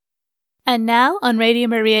And now on Radio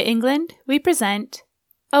Maria England, we present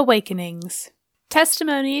Awakenings,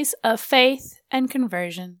 Testimonies of Faith and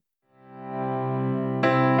Conversion.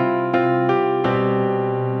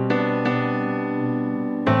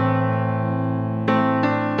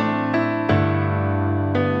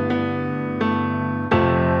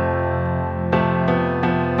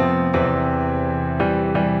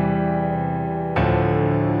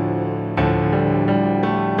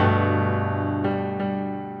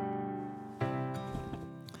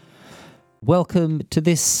 Welcome to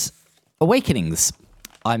this Awakenings.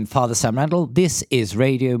 I'm Father Sam Randall. This is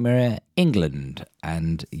Radio Maria England,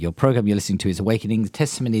 and your program you're listening to is Awakenings,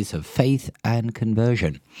 Testimonies of Faith and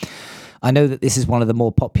Conversion. I know that this is one of the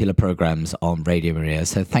more popular programs on Radio Maria,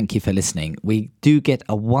 so thank you for listening. We do get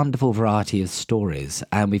a wonderful variety of stories,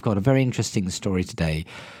 and we've got a very interesting story today.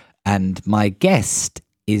 And my guest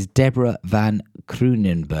is Deborah van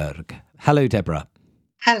Kroonenberg. Hello, Deborah.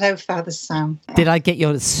 Hello, Father Sam. Did I get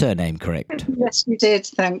your surname correct? Yes, you did.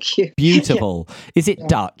 Thank you. Beautiful. Yeah. Is it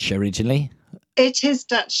Dutch originally? It is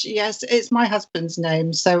Dutch, yes. It's my husband's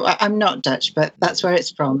name, so I'm not Dutch, but that's where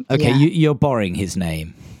it's from. Okay, yeah. You're borrowing his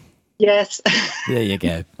name. Yes. There you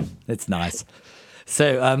go. That's nice.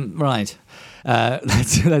 So, right.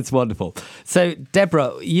 That's wonderful. So,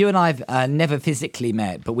 Deborah, you and I've never physically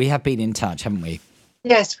met, but we have been in touch, haven't we?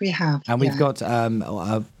 Yes, we have. And we've got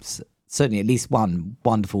certainly at least one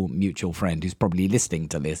wonderful mutual friend who's probably listening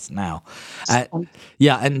to this now.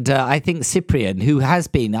 I think Cyprian, who has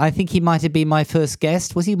been, I think he might have been my first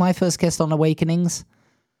guest. Was he my first guest on Awakenings?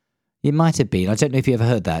 It might have been. I don't know if you ever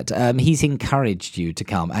heard that. He's encouraged you to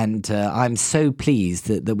come, and I'm so pleased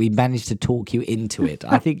that we managed to talk you into it.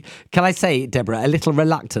 I think, can I say, Deborah, a little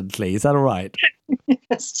reluctantly, is that all right?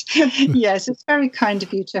 Yes, it's very kind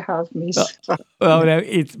of you to have me. Oh no,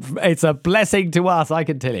 it's a blessing to us, I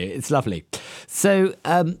can tell you. It's lovely. So,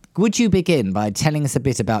 would you begin by telling us a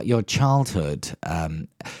bit about your childhood? And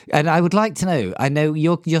I would like to know. I know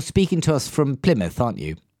you're speaking to us from Plymouth, aren't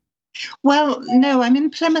you? Well, no, I'm in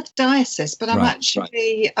Plymouth Diocese, but I'm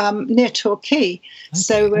actually near Torquay. Okay.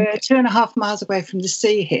 So we're 2.5 miles away from the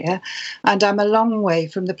sea here, and I'm a long way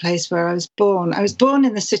from the place where I was born. I was born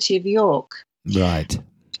in the city of York. Right.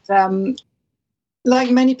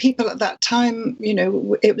 Like many people at that time, you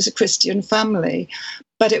know, it was a Christian family,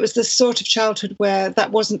 but it was the sort of childhood where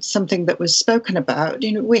that wasn't something that was spoken about.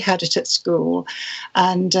 You know, we had it at school,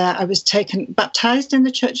 and I was baptised in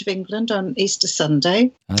the Church of England on Easter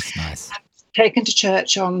Sunday. That's nice. Taken to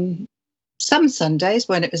church on some Sundays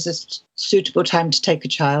when it was a suitable time to take a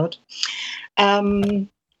child. And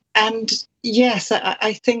yes,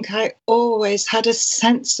 I think I always had a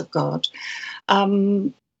sense of God.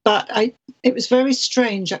 But it was very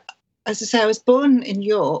strange. As I say, I was born in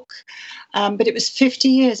York, but it was 50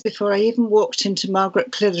 years before I even walked into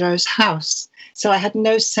Margaret Clitheroe's house. So I had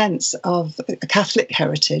no sense of a Catholic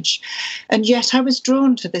heritage. And yet I was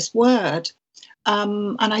drawn to this word.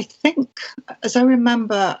 And I think, as I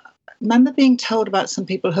remember being told about some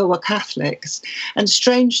people who were Catholics, and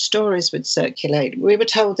strange stories would circulate. We were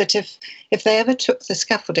told that if they ever took the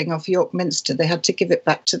scaffolding off York Minster, they had to give it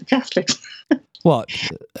back to the Catholics. What?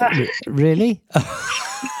 Really?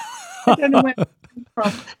 I don't know where it came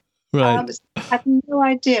from. Right. I had no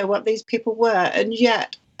idea what these people were, and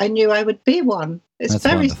yet I knew I would be one. It's That's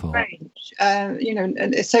very wonderful. Strange. You know,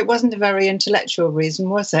 and so it wasn't a very intellectual reason,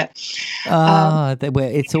 was it?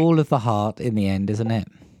 It's all of the heart in the end, isn't it?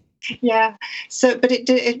 Yeah. So, but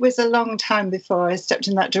it was a long time before I stepped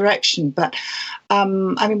in that direction. But I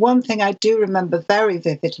mean, one thing I do remember very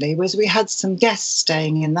vividly was we had some guests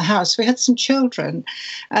staying in the house. We had some children,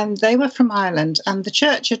 and they were from Ireland, and the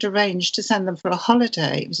church had arranged to send them for a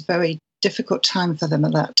holiday. It was a very difficult time for them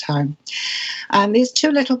at that time. And these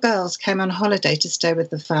two little girls came on holiday to stay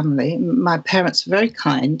with the family. My parents were very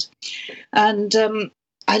kind. And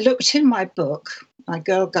I looked in my book, my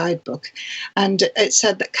girl guidebook, and it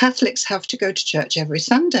said that Catholics have to go to church every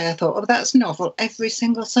Sunday. I thought, oh, that's novel, every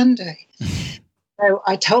single Sunday. So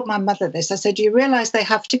I told my mother this. I said, do you realise they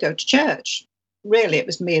have to go to church? Really, it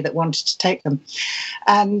was me that wanted to take them.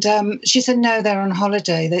 And she said, no, they're on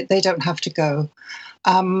holiday. They don't have to go.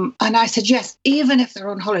 And I said, yes, even if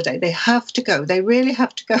they're on holiday, they have to go. They really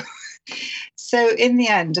have to go. So in the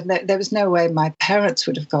end, and there was no way my parents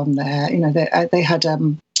would have gone there. You know, they had a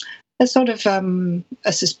sort of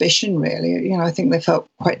a suspicion, really. You know, I think they felt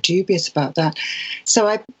quite dubious about that. So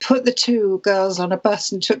I put the two girls on a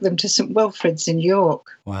bus and took them to St Wilfrid's in York.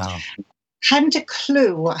 Wow. Hadn't a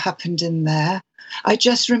clue what happened in there. I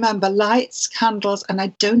just remember lights, candles, and I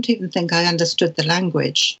don't even think I understood the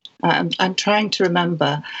language. I'm trying to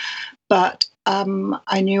remember. But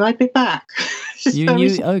I knew I'd be back. You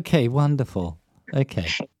knew? Okay, wonderful. Okay.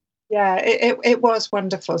 Yeah, it was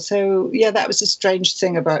wonderful. So, yeah, that was a strange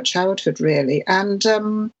thing about childhood, really.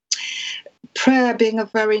 And prayer being a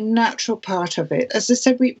very natural part of it. As I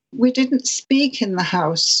said, we didn't speak in the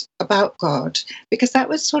house about God because that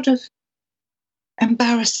was sort of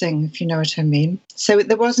embarrassing, if you know what I mean. So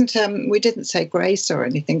there wasn't, we didn't say grace or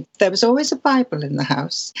anything. There was always a Bible in the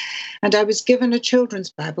house. And I was given a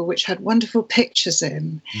children's Bible, which had wonderful pictures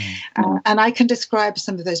in. And I can describe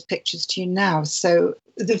some of those pictures to you now. So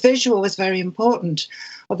the visual was very important,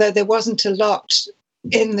 although there wasn't a lot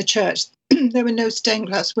in the church. There were no stained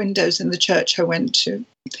glass windows in the church I went to.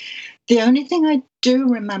 The only thing I do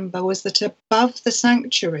remember was that above the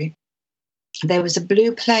sanctuary, there was a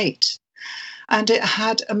blue plate. And it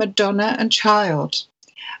had a Madonna and Child.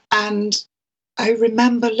 And I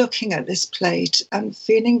remember looking at this plate and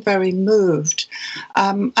feeling very moved.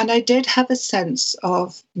 And I did have a sense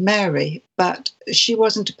of Mary, but she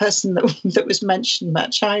wasn't a person that was mentioned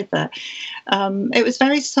much either. It was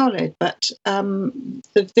very solid, but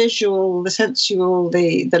the visual, the sensual,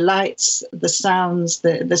 the lights, the sounds,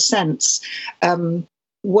 the scents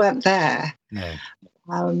weren't there. No.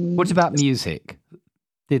 What about music?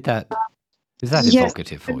 Is that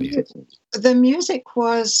evocative for you? The music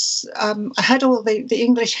was, I had all the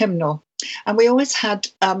English hymnal, and we always had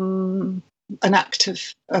an act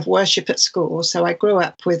of worship at school. So I grew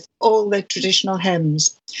up with all the traditional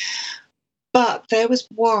hymns. But there was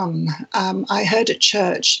one I heard at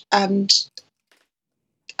church, and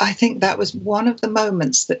I think that was one of the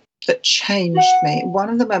moments that changed me,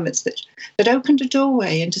 one of the moments that opened a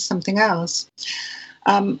doorway into something else.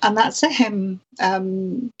 And that's a hymn,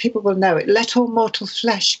 people will know it, Let All Mortal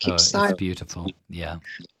Flesh Keep Silent. It's beautiful, yeah.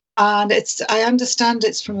 And I understand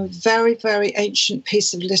it's from a very, very ancient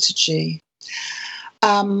piece of liturgy.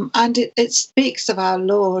 And it speaks of our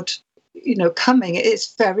Lord, coming.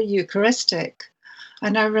 It's very Eucharistic.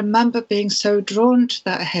 And I remember being so drawn to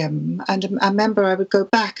that hymn. And I remember I would go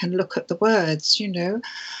back and look at the words,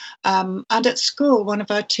 And at school, one of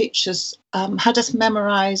our teachers had us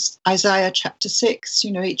memorize Isaiah chapter 6.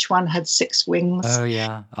 Each one had 6 wings. Oh,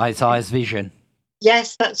 yeah. Isaiah's vision.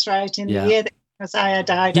 Yes, that's right. In the year that Isaiah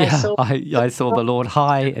died, I saw the Lord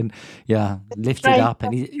high and, lifted up.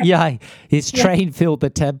 And his train filled the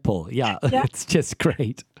temple. Yeah, it's just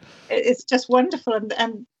great. It's just wonderful.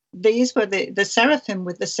 And these were the seraphim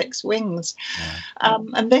with the 6 wings. Yeah.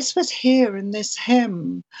 And this was here in this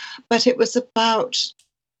hymn. But it was about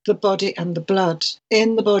the body and the blood,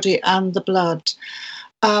 in the body and the blood.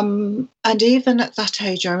 And even at that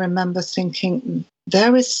age, I remember thinking,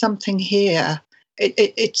 there is something here.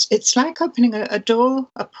 It's like opening a door,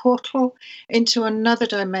 a portal into another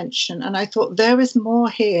dimension. And I thought, there is more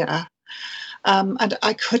here. And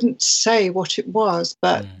I couldn't say what it was,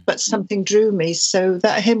 but something drew me. So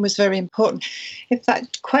that hymn was very important. In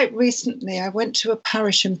fact, quite recently, I went to a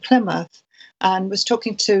parish in Plymouth and was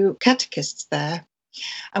talking to catechists there.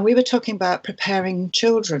 And we were talking about preparing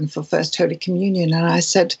children for First Holy Communion. And I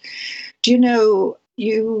said, do you know,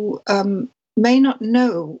 you may not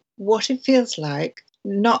know what it feels like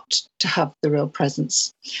not to have the real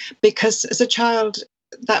presence. Because as a child,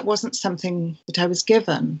 that wasn't something that I was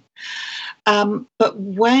given. But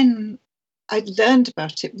when I learned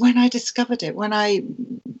about it, when I discovered it, when I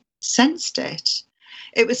sensed it,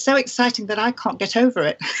 it was so exciting that I can't get over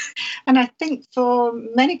it. And I think for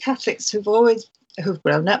many Catholics who've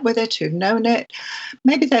grown up with it, who've known it,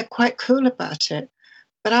 maybe they're quite cool about it.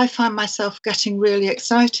 But I find myself getting really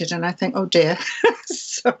excited and I think, oh dear.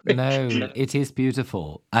 Sorry. No, it is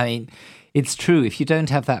beautiful. I mean, it's true. If you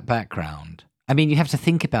don't have that background, you have to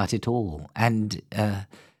think about it all. And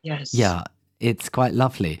yes. Yeah, it's quite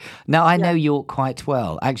lovely. Now, I know York quite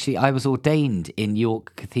well. Actually, I was ordained in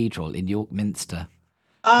York Cathedral, in York Minster.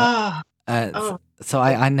 So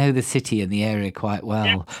I know the city and the area quite well.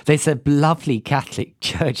 Yeah. There's a lovely Catholic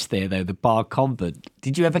church there, though, the Bar Convent.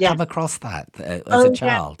 Did you ever come across that as a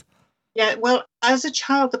child? Yeah, well, as a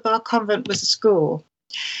child, the Bar Convent was a school.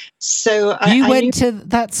 So you went to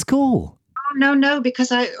that school? Oh, no, because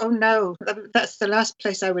that's the last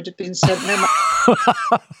place I would have been sent.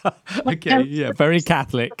 Okay, yeah, very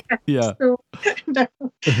Catholic. Yeah. No.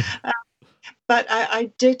 But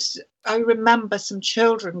I remember some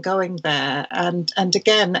children going there, and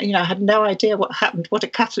again, I had no idea what happened, what a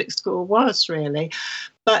Catholic school was really.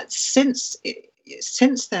 But since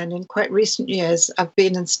then, in quite recent years, I've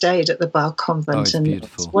been and stayed at the Bar Convent, and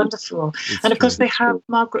beautiful. It's wonderful. And of course, they have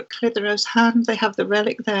Margaret Clitheroe's hand. They have the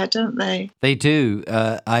relic there, don't they? They do.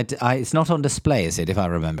 It's not on display, is it? If I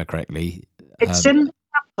remember correctly, it's in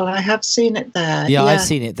the beautiful. I have seen it there. Yeah, I've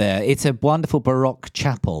seen it there. It's a wonderful Baroque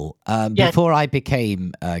chapel. Yes. Before I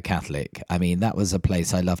became Catholic, I mean, that was a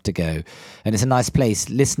place I loved to go. And it's a nice place.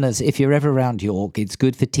 Listeners, if you're ever around York, it's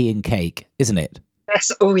good for tea and cake, isn't it?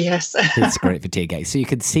 Yes. Oh, yes. It's great for tea and cake. So you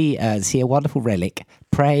can see a wonderful relic,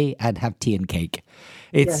 pray and have tea and cake.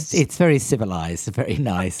 It's very civilized, very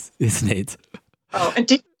nice, isn't it? Oh, and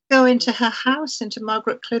did you go into her house, into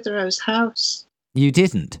Margaret Clitheroe's house? You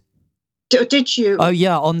didn't? Did you? Oh,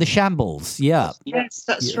 yeah, on the Shambles, yeah. Yes,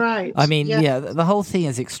 that's right. I mean, the whole thing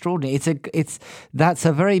is extraordinary. That's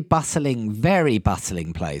a very bustling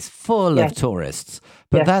place, full of tourists,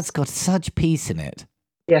 but that's got such peace in it.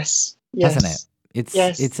 Yes, hasn't it?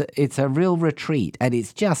 It's a real retreat, and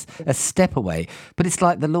it's just a step away. But it's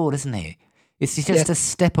like the Lord, isn't he? It's just a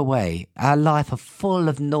step away. Our life are full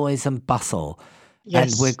of noise and bustle,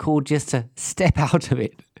 and we're called just to step out of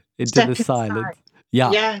it into the silence.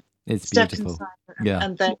 Yeah. It's beautiful. Yeah.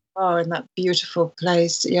 And there you are in that beautiful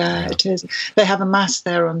place. Yeah, it is. They have a mass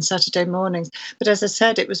there on Saturday mornings. But as I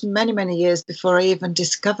said, it was many, many years before I even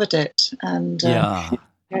discovered it. And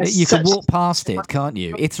you can walk past it, can't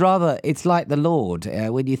you? It's like the Lord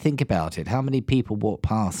when you think about it. How many people walk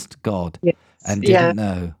past God and didn't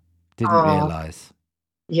know, didn't realise?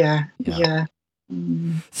 Yeah.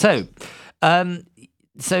 Mm.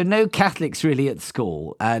 So no Catholics really at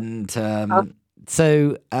school, and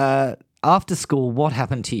so after school, what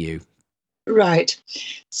happened to you? Right.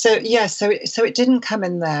 So it didn't come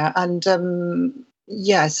in there, and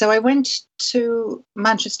so I went to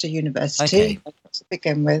Manchester University to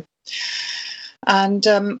begin with, and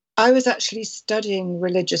I was actually studying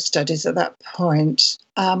religious studies at that point,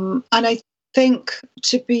 and I think,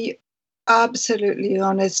 to be absolutely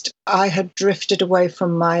honest, I had drifted away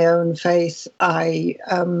from my own faith.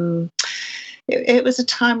 It was a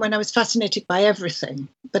time when I was fascinated by everything,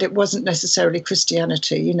 but it wasn't necessarily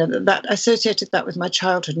Christianity. You know, that I associated that with my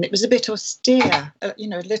childhood, and it was a bit austere, a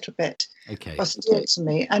little bit austere to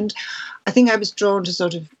me. And I think I was drawn to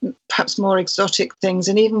sort of perhaps more exotic things,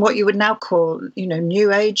 and even what you would now call,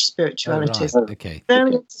 New Age spiritualities. Oh, right. Okay.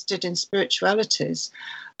 Very interested in spiritualities,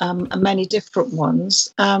 and many different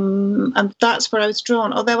ones, and that's where I was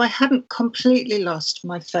drawn. Although I hadn't completely lost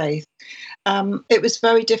my faith. It was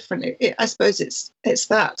very different. I suppose it's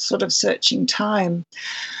that sort of searching time.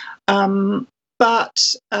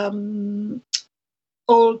 But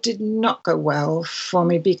all did not go well for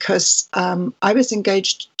me because I was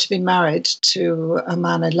engaged to be married to a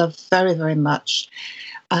man I loved very, very much.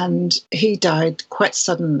 And he died quite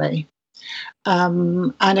suddenly.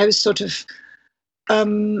 And I was sort of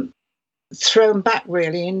thrown back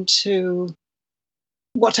really into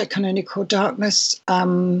what I can only call darkness.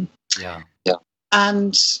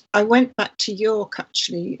 And I went back to York,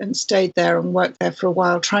 actually, and stayed there and worked there for a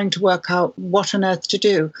while, trying to work out what on earth to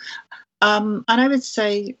do. And I would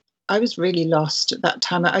say I was really lost at that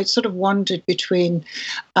time. I sort of wandered between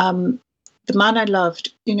the man I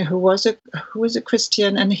loved, who was a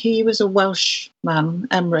Christian, and he was a Welsh man,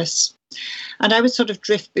 Emrys. And I would sort of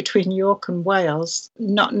drift between York and Wales,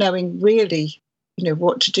 not knowing really,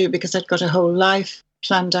 what to do, because I'd got a whole life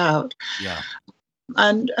planned out. Yeah.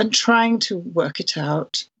 And trying to work it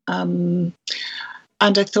out. And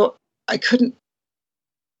I thought I couldn't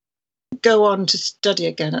go on to study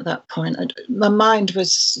again at that point. My mind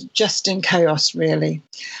was just in chaos, really.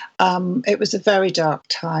 It was a very dark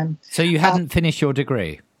time. So you hadn't finished your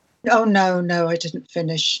degree? Oh, no, I didn't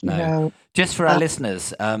finish, no. Just for our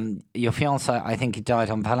listeners, your fiancé, I think he died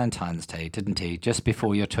on Valentine's Day, didn't he? Just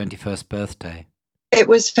before your 21st birthday. It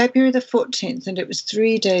was February the 14th, and it was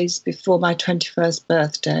 3 days before my 21st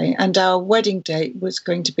birthday. And our wedding date was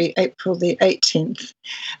going to be April the 18th.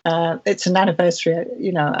 It's an anniversary,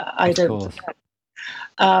 I don't forget.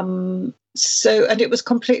 And it was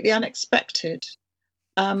completely unexpected.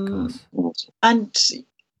 And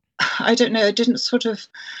I don't know, I didn't sort of...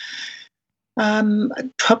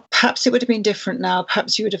 perhaps it would have been different now.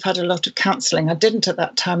 Perhaps you would have had a lot of counselling. I didn't at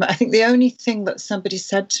that time. I think the only thing that somebody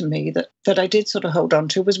said to me that I did sort of hold on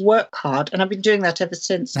to was work hard. And I've been doing that ever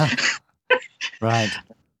since. Right.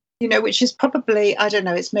 Which is probably, I don't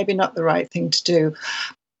know, it's maybe not the right thing to do.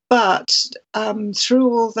 But through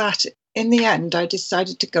all that, in the end, I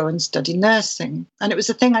decided to go and study nursing. And it was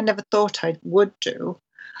a thing I never thought I would do.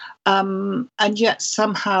 And yet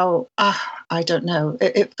somehow, I don't know,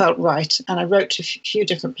 it felt right. And I wrote to a few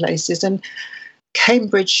different places, and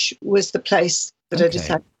Cambridge was the place that I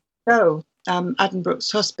decided to go,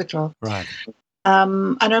 Addenbrooke's Hospital. Right.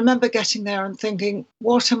 And I remember getting there and thinking,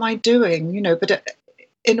 what am I doing? But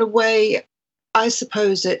in a way, I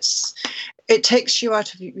suppose it's it takes you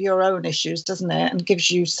out of your own issues, doesn't it, and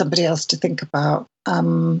gives you somebody else to think about.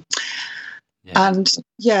 And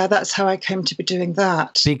that's how I came to be doing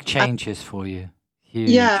that. Big changes for you. Huge.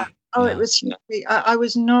 Yeah. Oh, it was. I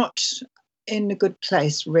was not in a good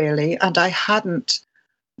place, really, and I hadn't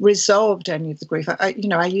resolved any of the grief.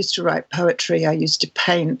 I used to write poetry. I used to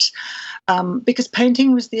paint, because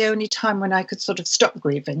painting was the only time when I could sort of stop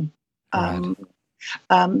grieving. Right.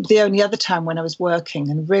 The only other time when I was working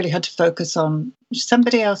and really had to focus on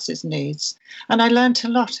somebody else's needs. And I learned a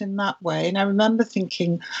lot in that way. And I remember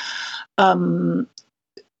thinking,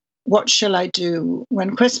 what shall I do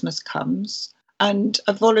when Christmas comes? And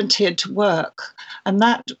I volunteered to work. And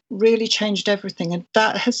that really changed everything. And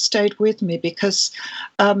that has stayed with me because,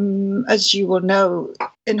 as you will know,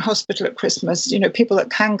 in hospital at Christmas, people that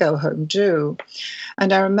can go home do.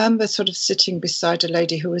 And I remember sort of sitting beside a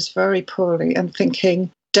lady who was very poorly and thinking,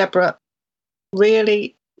 Deborah,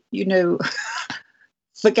 really,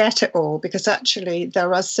 forget it all, because actually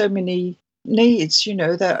there are so many needs,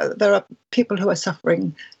 there are people who are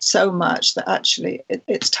suffering so much that actually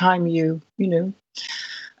it's time Yes,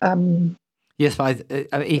 but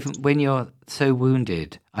even when you're so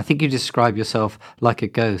wounded, I think you describe yourself like a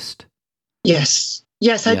ghost. Yes,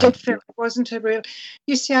 I did feel it wasn't a real...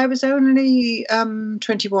 You see, I was only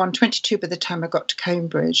 21, 22 by the time I got to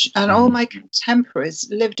Cambridge, and all my contemporaries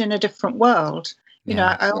lived in a different world.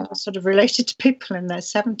 I almost sort of related to people in their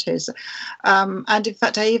 70s. And in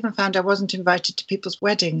fact, I even found I wasn't invited to people's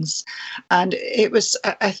weddings. And it was,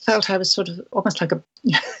 I felt I was sort of almost like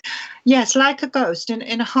like a ghost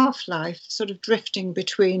in a half-life, sort of drifting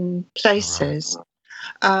between places.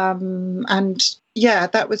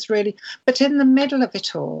 That was really, but in the middle of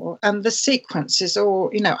it all, and the sequence is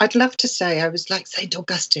all, I'd love to say I was like St.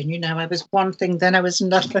 Augustine, I was one thing, then I was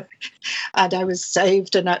another, and I was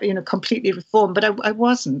saved and, completely reformed, but I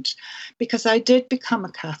wasn't, because I did become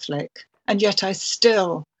a Catholic, and yet I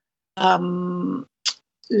still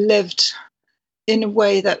lived in a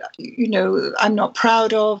way that, I'm not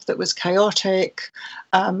proud of, that was chaotic,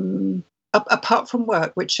 apart from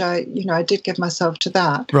work, which I did give myself to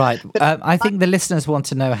that. Right. But I think the listeners want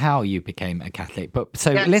to know how you became a Catholic. But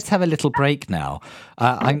so let's have a little break now.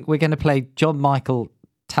 We're going to play John Michael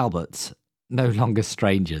Talbot's No Longer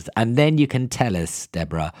Strangers. And then you can tell us,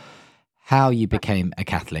 Deborah, how you became a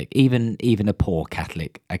Catholic, even a poor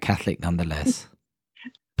Catholic, a Catholic nonetheless.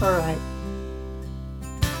 All right.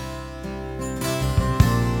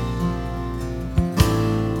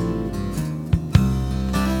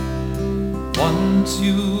 Once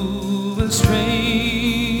you were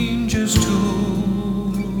strangers to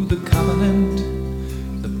the covenant,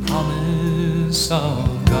 the promise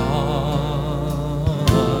of God.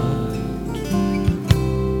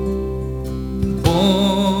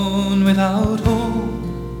 Born without hope,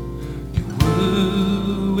 you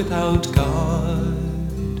were without God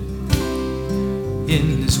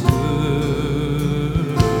in this world.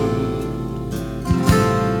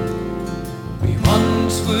 We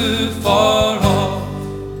once were far off.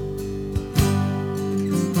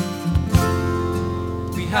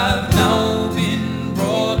 We have now been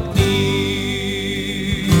brought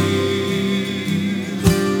near.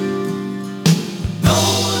 No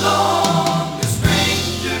longer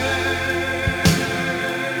strangers,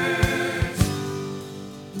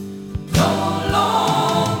 no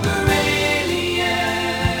longer aliens.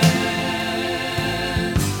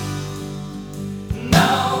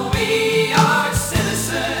 Now we are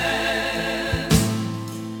citizens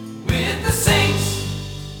with the saints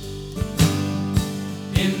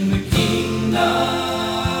in the kingdom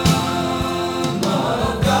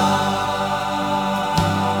of God.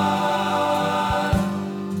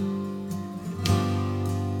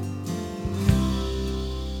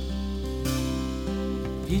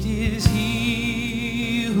 It is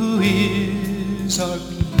He who is our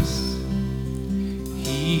peace.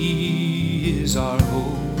 He is our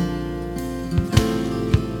hope.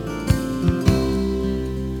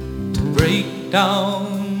 To break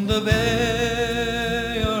down the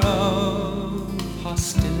barrier of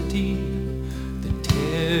hostility that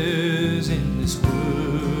tears in this world.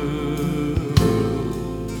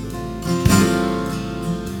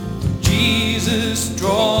 Jesus,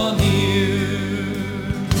 draw near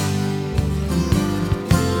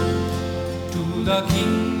to the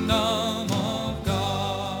kingdom of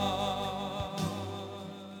God.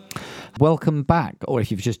 Welcome back, or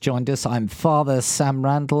if you've just joined us, I'm Father Sam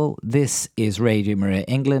Randall. This is Radio Maria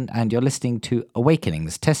England, and you're listening to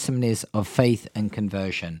Awakenings, Testimonies of Faith and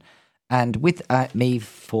Conversion. And with me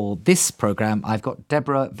for this programme, I've got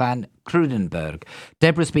Deborah van Krudenberg.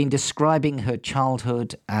 Deborah's been describing her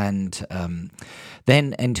childhood and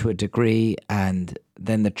then into a degree, and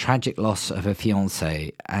then the tragic loss of her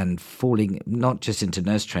fiancé, and falling not just into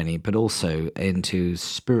nurse training, but also into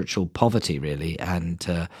spiritual poverty, really,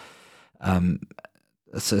 and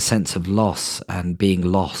a sense of loss and being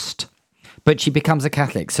lost. But she becomes a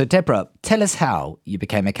Catholic. So, Deborah, tell us how you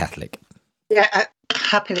became a Catholic. Yeah,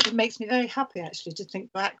 happily. It makes me very happy, actually, to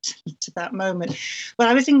think back to that moment. Well,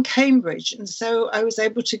 I was in Cambridge, and so I was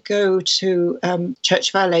able to go to Church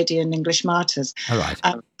of Our Lady and English Martyrs. All right.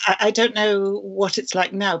 I don't know what it's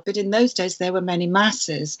like now, but in those days there were many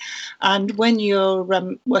masses. And when you're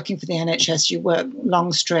working for the NHS, you work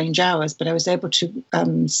long, strange hours. But I was able to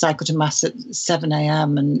cycle to Mass at 7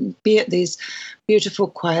 a.m. and be at these beautiful,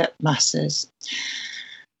 quiet masses.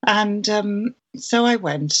 And so I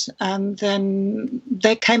went, and then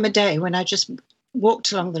there came a day when I just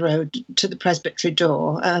walked along the road to the presbytery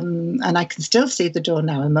door, and I can still see the door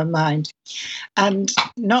now in my mind, and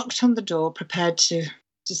knocked on the door, prepared to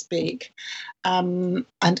speak. And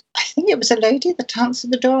I think it was a lady that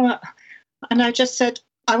answered the door, and I just said,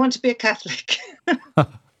 I want to be a Catholic.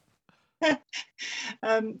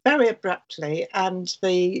 Very abruptly, and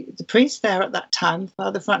the priest there at that time,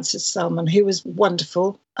 Father Francis Selman, he was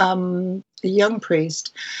wonderful, a young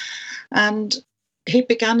priest, and he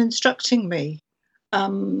began instructing me.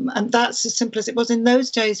 And that's as simple as it was. In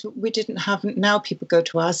those days, we didn't have, now people go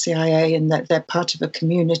to RCIA and they're part of a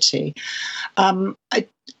community.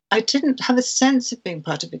 I didn't have a sense of being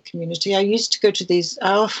part of a community. I used to go to these,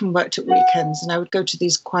 I often worked at weekends, and I would go to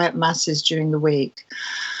these quiet masses during the week.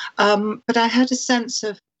 But I had a sense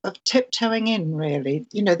of tiptoeing in, really.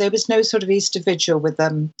 You know, there was no sort of Easter vigil with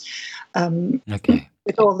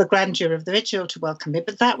with all the grandeur of the vigil to welcome me.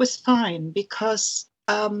 But that was fine because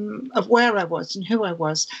of where I was and who I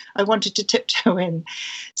was. I wanted to tiptoe in.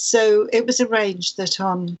 So it was arranged that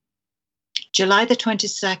on July the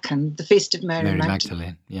 22nd, the Feast of Mary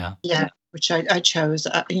Magdalene, yeah, which I chose.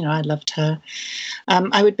 I loved her.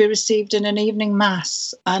 I would be received in an evening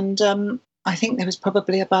mass, and I think there was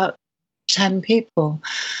probably about 10 people.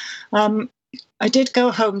 I did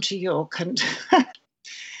go home to York, and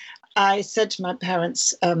I said to my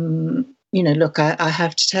parents, look, I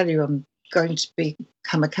have to tell you, I'm going to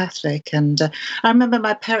become a Catholic. And I remember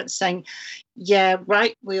my parents saying, yeah,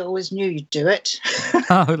 right, we always knew you'd do it.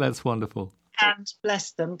 Oh, that's wonderful. And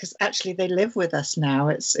bless them, because actually they live with us now.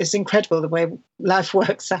 It's incredible the way life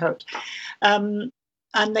works out. And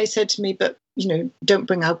they said to me, but, don't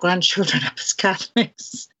bring our grandchildren up as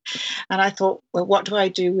Catholics. And I thought, well, what do I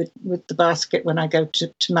do with the basket when I go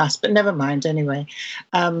to Mass? But never mind, anyway.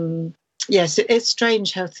 Yes, it's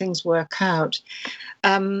strange how things work out.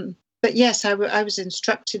 But yes, I was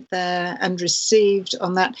instructed there and received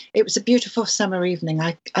on that. It was a beautiful summer evening.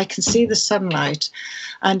 I can see the sunlight,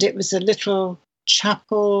 and it was a little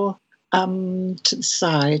chapel to the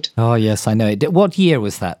side. Oh, yes, I know it. What year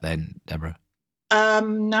was that then, Deborah?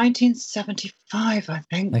 1975, I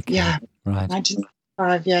think. Okay, yeah, right.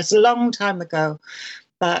 1975, yes, a long time ago.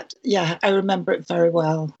 But yeah, I remember it very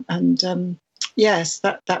well. And yes,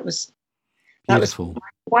 that was beautiful.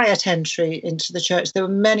 Quiet entry into the church. There were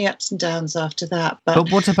many ups and downs after that.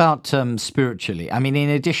 But what about spiritually? I mean, in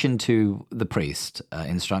addition to the priest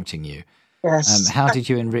instructing you, yes, how did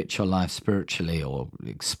you enrich your life spiritually, or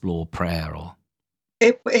explore prayer? Or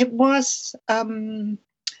it was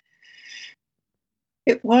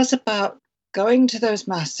about going to those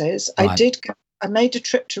masses. Right. I made a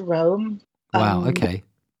trip to Rome. Wow. Okay.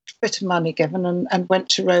 A bit of money given, and went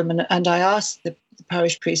to Rome, and I asked the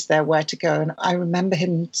parish priest there where to go, and I remember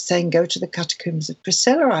him saying, go to the catacombs of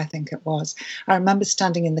Priscilla, I think it was. I remember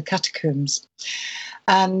standing in the catacombs,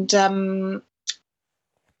 and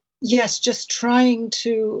yes, just trying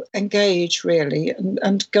to engage, really,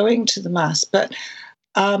 and going to the Mass. But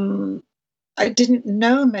I didn't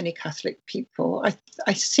know many Catholic people.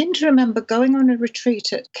 I seem to remember going on a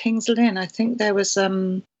retreat at King's Lynn. I think there was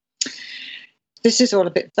this is all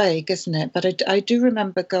a bit vague, isn't it? But I do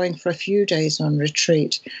remember going for a few days on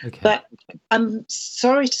retreat. Okay. But I'm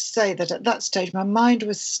sorry to say that at that stage, my mind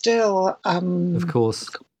was still... of course.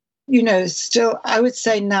 Still, I would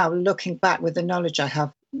say now, looking back with the knowledge I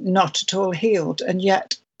have, not at all healed, and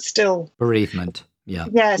yet still... Bereavement, yeah.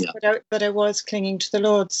 Yes, yeah. But I was clinging to the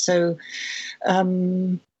Lord. So,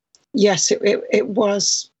 yes, it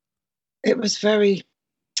was very...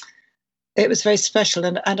 It was very special,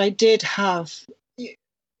 and I did have,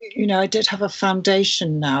 I did have a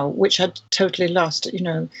foundation now, which I'd totally lost,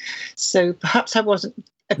 So perhaps I wasn't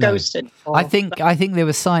a No. ghost anymore. I think there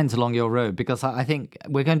were signs along your road, because I think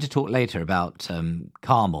we're going to talk later about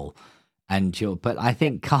Carmel but I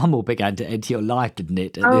think Carmel began to enter your life, didn't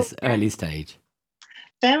it, at this early stage?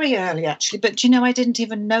 Very early, actually. But, I didn't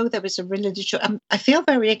even know there was a religious... I feel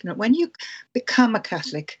very ignorant. When you become a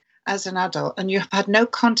Catholic as an adult and you have had no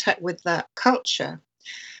contact with that culture,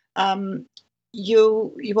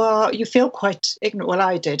 you feel quite ignorant. Well,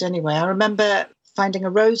 I did anyway. I remember finding a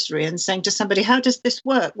rosary and saying to somebody, "How does this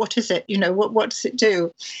work? What is it? What does it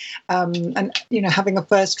do?" And having a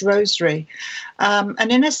first rosary.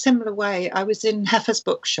 And in a similar way, I was in Heffer's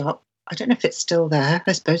bookshop. I don't know if it's still there.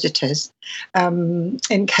 I suppose it is,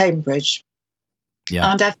 in Cambridge.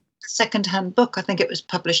 Yeah. And I found a second-hand book. I think it was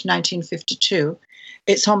published 1952.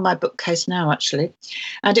 It's on my bookcase now, actually.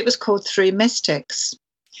 And it was called Three Mystics.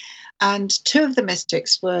 And two of the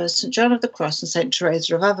mystics were St. John of the Cross and St.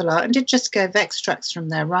 Teresa of Avila, and it just gave extracts from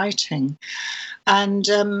their writing. And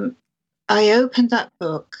I opened that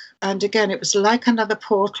book, and again, it was like another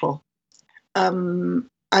portal.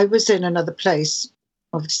 I was in another place,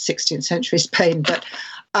 obviously 16th century Spain, but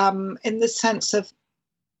in the sense of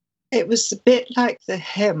it was a bit like the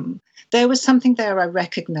hymn. There was something there I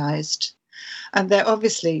recognized. And they're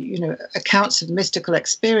obviously, accounts of mystical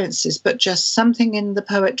experiences, but just something in the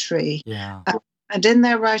poetry and in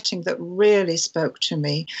their writing that really spoke to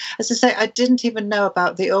me. As I say, I didn't even know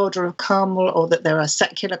about the Order of Carmel or that there are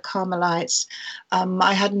secular Carmelites.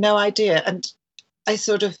 I had no idea. And I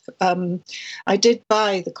I did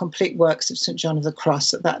buy the complete works of St. John of the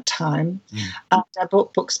Cross at that time. And I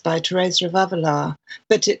bought books by Teresa of Avila,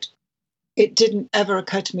 but it didn't ever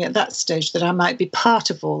occur to me at that stage that I might be part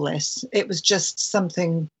of all this. It was just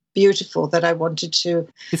something beautiful that I wanted to...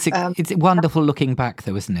 It's wonderful looking back,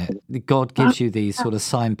 though, isn't it? God gives you these sort of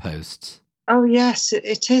signposts. Oh, yes,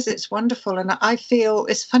 it is. It's wonderful. And I feel...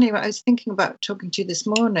 It's funny, I was thinking about talking to you this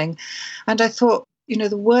morning, and I thought,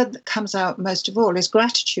 the word that comes out most of all is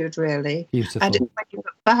gratitude, really. Beautiful. And it's when you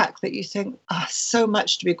look back that you think, so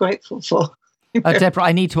much to be grateful for. Deborah,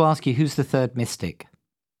 I need to ask you, who's the third mystic?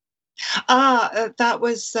 That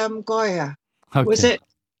was Goya. Okay. Was it?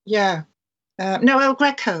 Yeah. No, El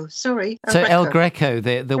Greco. Sorry. El Greco,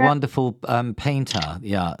 the wonderful painter.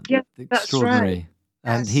 Yeah. Yeah, extraordinary.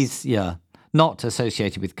 That's right. And yes. he's not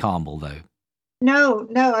associated with Carmel, though. No,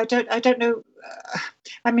 I don't know.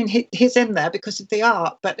 He's in there because of the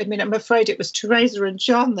art, but I'm afraid it was Teresa and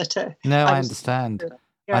John that. I understand.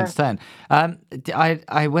 Yeah. I understand.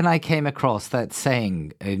 When I came across that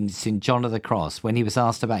saying in St. John of the Cross, when he was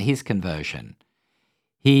asked about his conversion,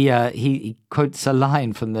 he quotes a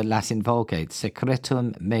line from the Latin Vulgate,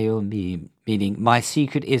 "Secretum meo me," meaning "my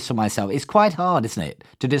secret is for myself." It's quite hard, isn't it,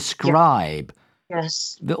 to describe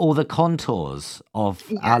all the contours of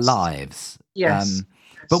our lives. Yes.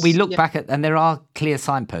 But we look back and there are clear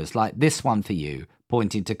signposts, like this one for you,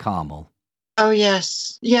 pointing to Carmel. Oh,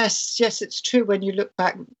 yes, it's true. When you look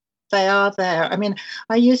back, they are there.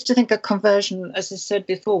 I used to think a conversion, as I said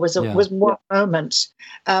before, was one moment.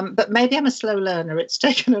 But maybe I'm a slow learner. It's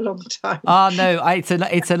taken a long time. No,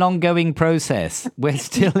 it's an ongoing process. We're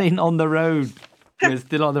still on the road. We're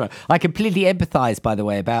still on the road. I completely empathise, by the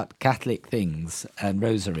way, about Catholic things and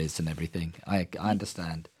rosaries and everything. I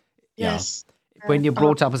understand. Yes. Yeah. When you're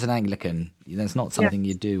brought up as an Anglican, that's not something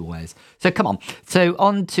you do always. So come on. So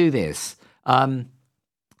on to this.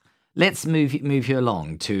 Let's move you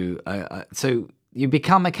along to so you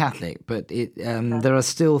become a Catholic, but there are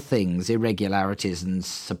still things, irregularities and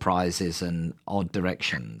surprises and odd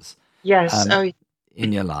directions. Yes.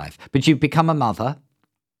 In your life, but you become a mother.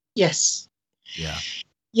 Yes. Yeah.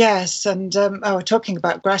 Yes, and talking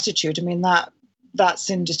about gratitude, that's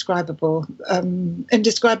indescribable.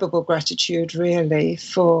 Indescribable gratitude, really,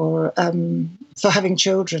 for having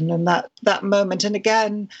children and that moment. And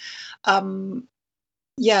again.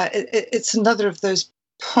 It's another of those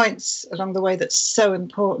points along the way that's so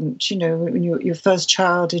important, when your first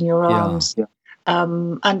child in your arms,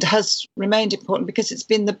 and has remained important because it's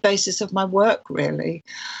been the basis of my work, really,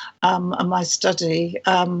 and my study.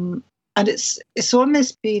 And it's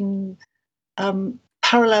almost been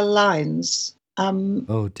parallel lines. And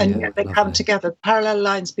yet they come together, parallel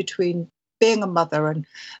lines between being a mother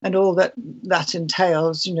and all that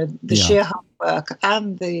entails, the sheer hard work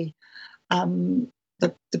and the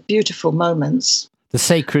beautiful moments, the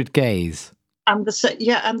sacred gaze, and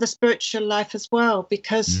the spiritual life as well.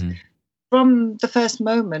 Because from the first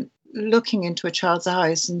moment, looking into a child's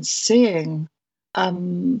eyes and seeing,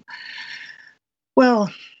 now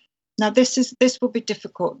this will be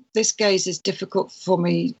difficult. This gaze is difficult for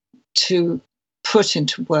me to put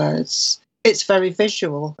into words. it's very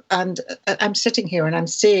visual, and I'm sitting here and I'm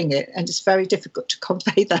seeing it, and it's very difficult to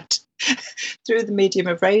convey that through the medium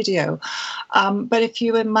of radio. But if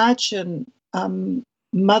you imagine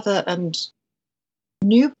mother and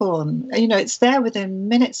newborn, it's there within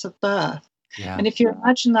minutes of birth. Yeah. And if you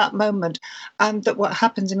imagine that moment, and that what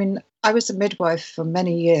happens, I was a midwife for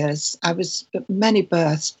many years. I was at many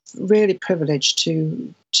births, really privileged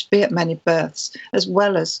to be at many births, as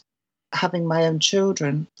well as having my own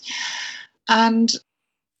children. And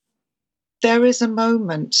there is a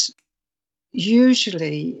moment,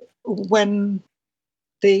 usually, when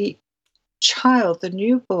the child, the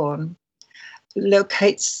newborn,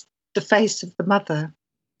 locates the face of the mother.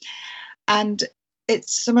 And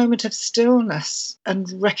it's a moment of stillness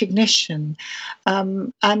and recognition.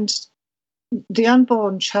 And the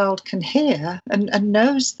unborn child can hear and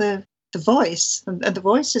knows the voice, and the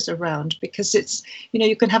voice is around, because it's,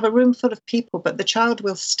 you can have a room full of people, but the child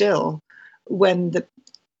will still when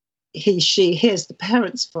she hears the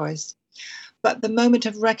parent's voice. But the moment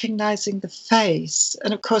of recognizing the face,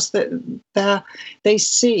 and of course they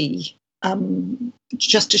see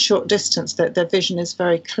just a short distance, that their vision is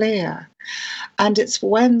very clear. And it's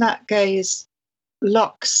when that gaze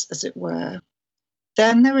locks, as it were,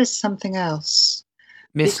 then there is something else.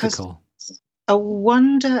 Mystical. A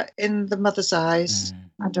wonder in the mother's eyes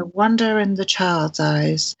and a wonder in the child's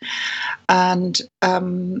eyes. And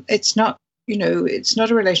it's not, it's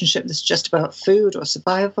not a relationship that's just about food or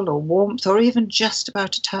survival or warmth or even just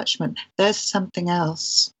about attachment. There's something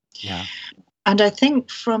else. Yeah. And I think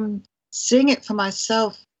from seeing it for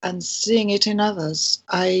myself and seeing it in others,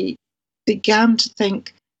 I began to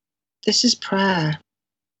think, this is prayer.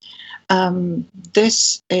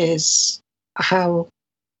 This is how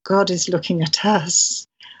God is looking at us.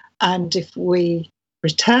 And if we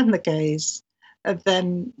return the gaze,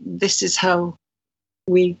 then this is how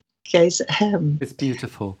we gaze at him. It's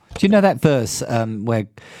beautiful. Do you know that verse where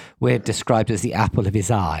we're described as the apple of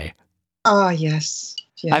his eye? Oh, yes.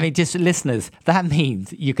 Yeah. Just listeners, that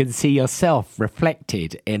means you can see yourself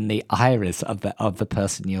reflected in the iris of the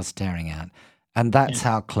person you're staring at. And that's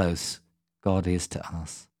how close God is to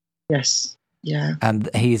us. Yes. Yeah. And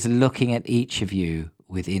he's looking at each of you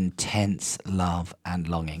with intense love and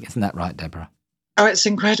longing. Isn't that right, Deborah? Oh, it's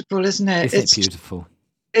incredible, isn't it? It's beautiful.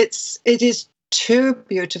 It is too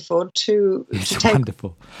beautiful to take.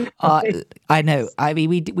 Wonderful. I know.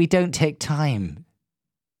 We don't take time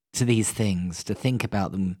to these things, to think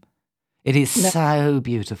about them. It is so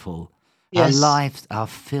beautiful. Yes. Our lives are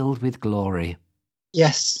filled with glory.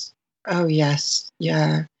 Yes. Oh, yes.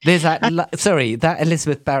 Yeah. There's that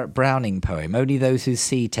Elizabeth Barrett Browning poem, "Only those who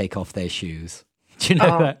see take off their shoes." Do you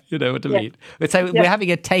know that? You know what I mean? So we're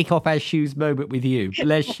having a take off our shoes moment with you.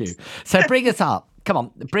 Bless you. So bring us up. Come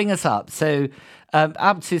on, bring us up. So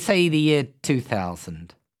up to, say, the year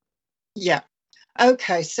 2000. Yeah.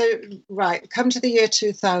 Okay. So, right. Come to the year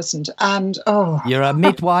 2000. And, you're a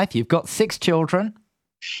midwife. You've got 6 children.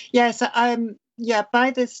 Yes.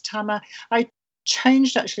 By this time, I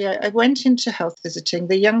changed, actually. I went into health visiting.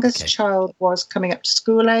 The youngest child was coming up to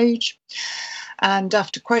school age. And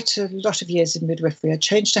after quite a lot of years in midwifery, I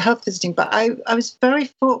changed to health visiting. But I was very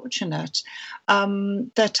fortunate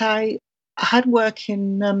that I had work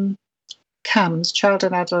in CAMS, Child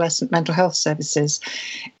and Adolescent Mental Health Services,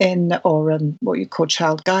 or what you call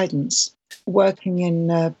child guidance, working in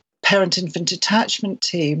a parent-infant attachment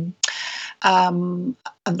team. And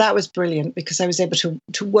that was brilliant because I was able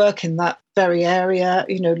to work in that very area,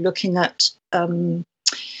 looking at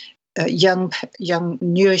young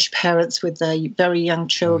newish parents with their very young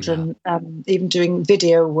children, even doing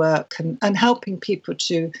video work and helping people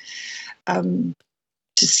to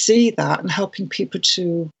see that, and helping people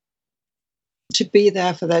to be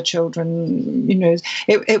there for their children.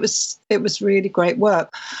 It was really great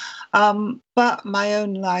work. But my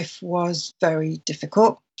own life was very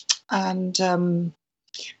difficult. And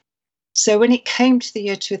so when it came to the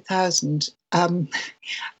year 2000,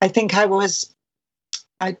 I think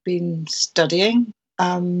I'd been studying.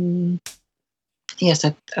 Yes,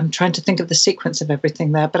 I'm trying to think of the sequence of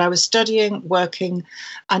everything there, but I was studying, working,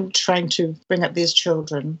 and trying to bring up these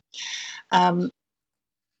children.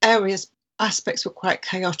 Aspects were quite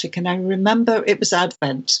chaotic, and I remember it was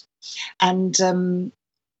Advent, and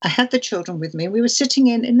I had the children with me. We were sitting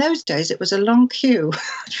in those days, it was a long queue,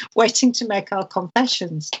 waiting to make our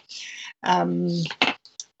confessions. And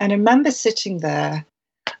I remember sitting there,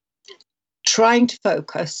 trying to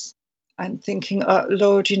focus and thinking, oh,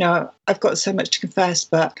 Lord, I've got so much to confess,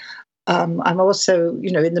 but I'm also,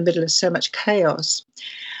 in the middle of so much chaos.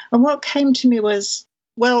 And what came to me was,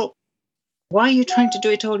 well, why are you trying to do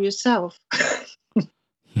it all yourself?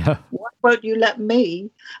 Yeah. won't you let me?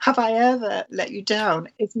 Have I ever let you down?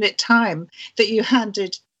 Isn't it time that you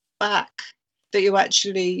handed back, that you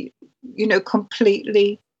actually,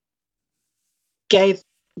 completely gave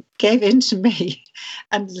in to me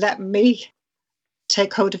and let me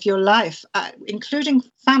take hold of your life, including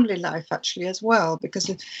family life, actually, as well, because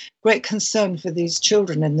of great concern for these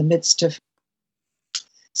children in the midst of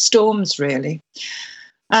storms, really.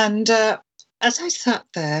 And as I sat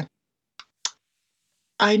there,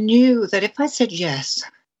 I knew that if I said yes,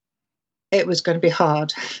 it was going to be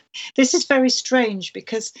hard. This is very strange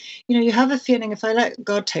because, you have a feeling if I let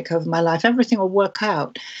God take over my life, everything will work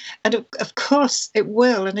out. And of course it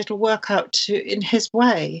will, and it'll work out in his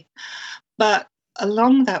way. But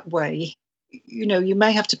along that way, you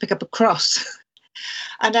may have to pick up a cross.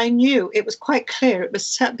 And I knew it was quite clear. It was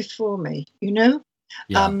set before me,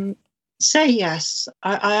 Yeah. Say yes.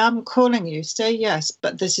 I am calling you. Say yes,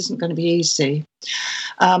 but this isn't going to be easy.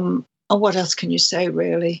 And what else can you say,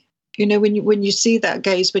 really? When you see that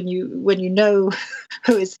gaze, when you know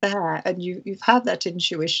who is there, and you've had that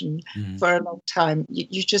intuition for a long time,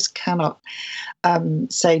 you just cannot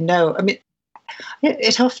say no. I mean,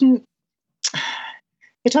 it often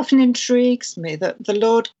intrigues me that the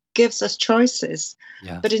Lord gives us choices,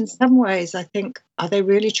 but in some ways I think, are they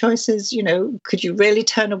really choices? Could you really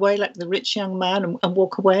turn away like the rich young man and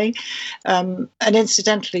walk away? And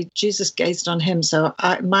incidentally, Jesus gazed on him, so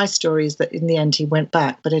my story is that in the end he went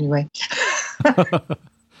back, but anyway.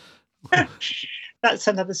 That's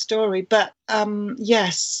another story. But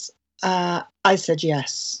yes, I said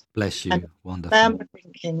yes. Bless you. And Wonderful. I remember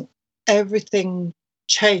thinking everything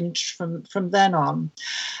changed from then on.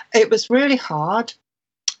 It was really hard,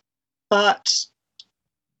 but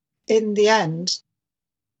in the end,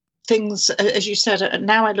 things, as you said,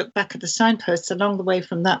 now I look back at the signposts along the way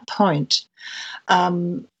from that point,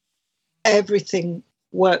 everything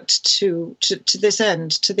worked to this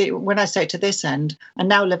end. When I say to this end, I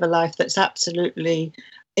now live a life that's absolutely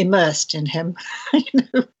immersed in him.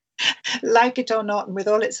 Like it or not, and with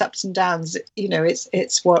all its ups and downs,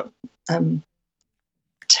 it's what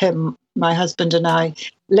Tim, my husband, and I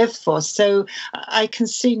live for. So I can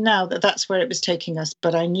see now that that's where it was taking us,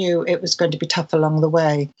 but I knew it was going to be tough along the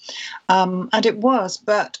way. And it was,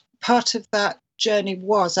 but part of that journey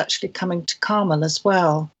was actually coming to Carmel as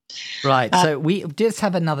well. Right, so we just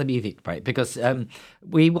have another music break because I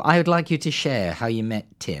would like you to share how you met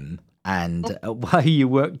Tim and why you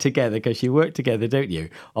work together, because you work together, don't you?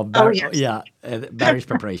 Marriage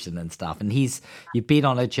preparation and stuff. And you've been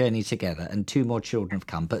on a journey together, and 2 more children have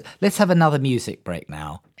come. But let's have another music break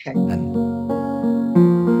now. Okay.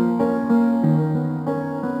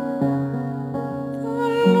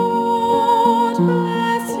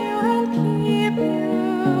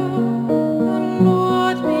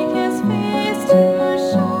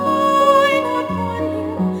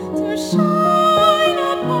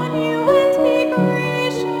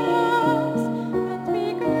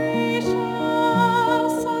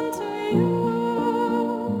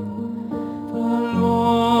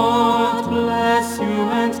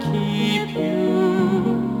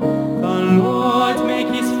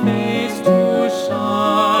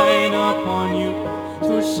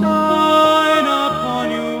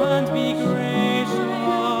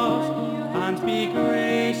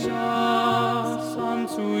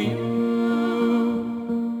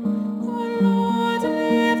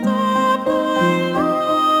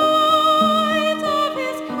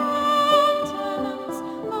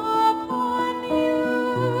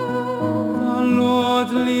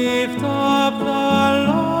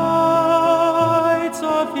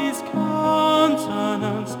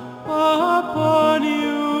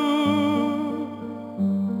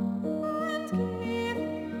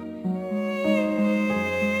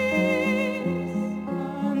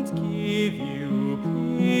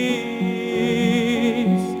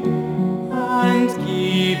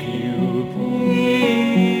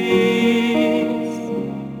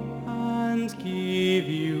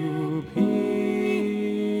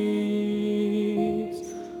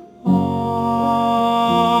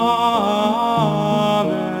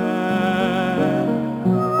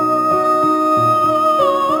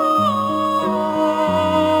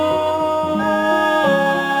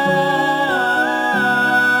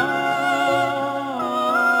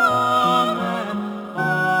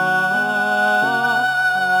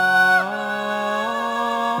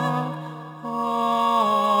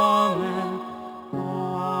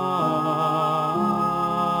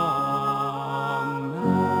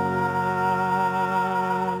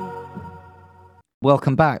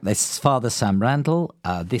 Welcome back. This is Father Sam Randall.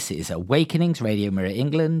 This is Awakenings, Radio Mirror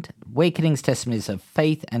England. Awakenings, Testimonies of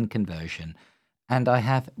Faith and Conversion. And I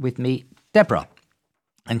have with me Deborah.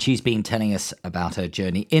 And she's been telling us about her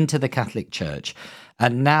journey into the Catholic Church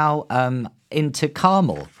and now into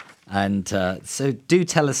Carmel. And so do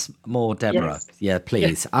tell us more, Deborah. Yes. Yeah,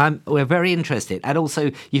 please. We're very interested. And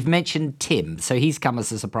also, you've mentioned Tim, so he's come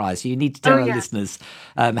as a surprise. You need to tell our listeners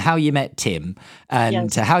how you met Tim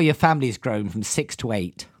and how your family's grown from 6 to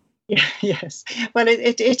 8. Yeah, yes. Well,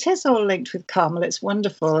 it is all linked with Carmel. It's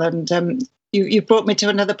wonderful. And you brought me to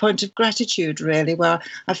another point of gratitude, really, where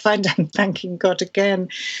I find I'm thanking God again.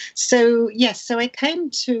 So, yes, so I came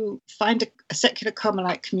to find a secular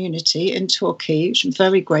Carmelite community in Torquay, which I'm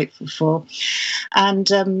very grateful for, and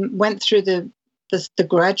went through the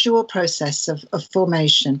gradual process of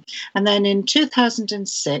formation. And then in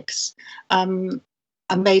 2006,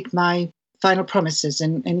 I made my final promises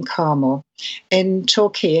in Carmel, in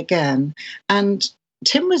Torquay again. And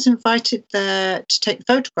Tim was invited there to take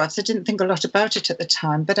photographs. I didn't think a lot about it at the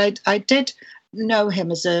time, but I did know him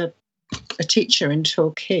as a teacher in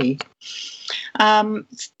Torquay.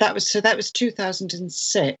 That was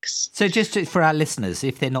 2006. So just for our listeners,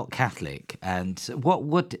 if they're not Catholic, and what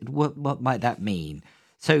might that mean?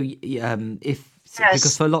 So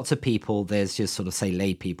because for lots of people, there's just sort of say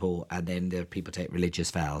lay people, and then there are people take religious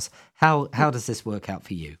vows. How does this work out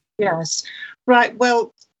for you? Yes, right.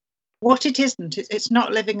 Well, what it isn't, it's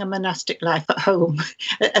not living a monastic life at home.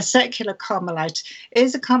 A secular Carmelite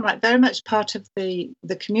is a Carmelite, very much part of the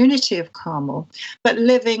community of Carmel, but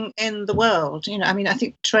living in the world. I mean, I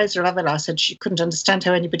think Teresa of Avila said she couldn't understand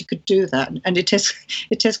how anybody could do that, and it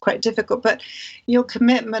is quite difficult. But your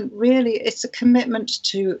commitment, really, it's a commitment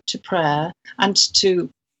to prayer and to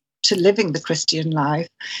living the Christian life.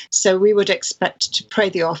 So we would expect to pray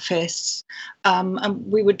the office,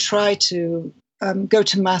 and we would try to go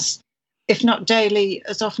to Mass, if not daily,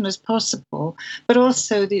 as often as possible. But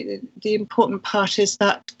also the important part is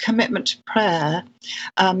that commitment to prayer,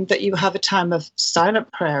 that you have a time of silent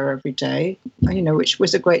prayer every day, which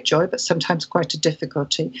was a great joy, but sometimes quite a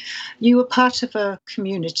difficulty. You are part of a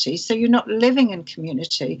community, so you're not living in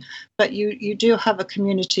community, but you do have a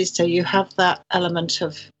community, so you have that element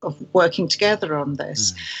of working together on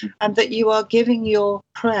this, and that you are giving your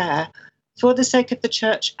prayer for the sake of the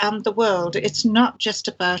church and the world. It's not just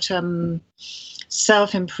about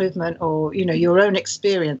self-improvement or, your own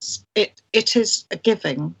experience. It is a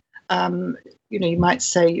giving. You might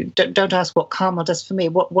say, don't ask what Carmel does for me.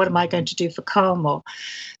 What am I going to do for Carmel?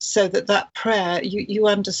 So that prayer, you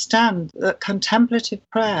understand that contemplative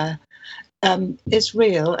prayer is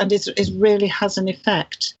real and is really has an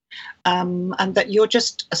effect. And that you're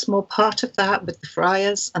just a small part of that with the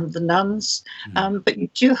friars and the nuns, but you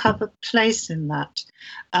do have a place in that,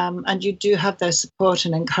 and you do have their support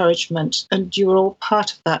and encouragement, and you're all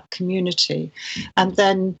part of that community. And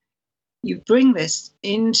then you bring this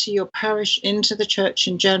into your parish, into the church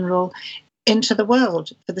in general, into the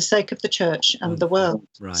world for the sake of the church and the world.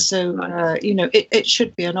 Right. So, it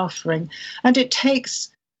should be an offering, and it takes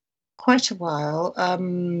quite a while.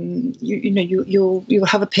 You'll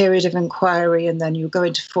have a period of inquiry, and then you'll go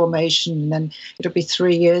into formation, and then it'll be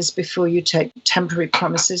 3 years before you take temporary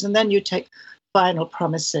promises, and then you take final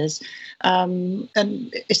promises. And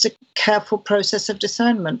it's a careful process of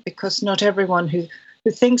discernment, because not everyone who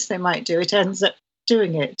thinks they might do it ends up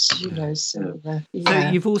doing it. So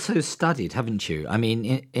you've also studied, haven't you? I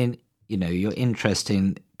mean, in your interest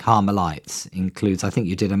in Carmelites includes, I think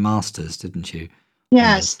you did a master's, didn't you?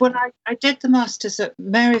 Yes, well, I did the Masters at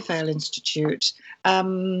Maryvale Institute.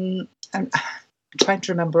 And I'm trying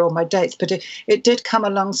to remember all my dates, but it did come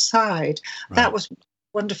alongside. Right. That was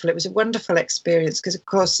wonderful. It was a wonderful experience because, of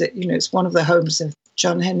course, it's one of the homes of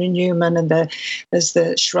John Henry Newman, and there's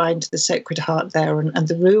the shrine to the Sacred Heart there, and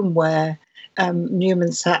the room where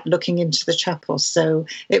Newman sat looking into the chapel. So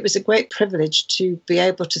it was a great privilege to be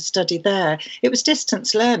able to study there. It was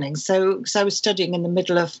distance learning, because I was studying in the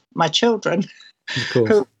middle of my children. Of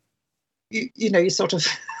course. You sort of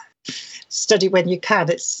study when you can.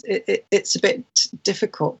 It's a bit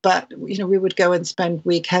difficult, but we would go and spend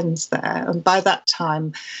weekends there, and by that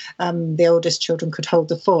time the oldest children could hold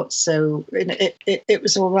the fort, so it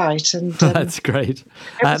was all right. And that's great.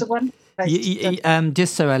 It was a wonderful place.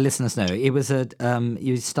 Just so our listeners know, it was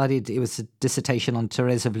it was a dissertation on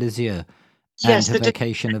Thérèse of Lisieux and her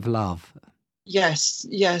vocation of love. Yes,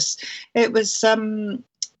 it was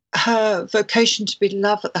her vocation to be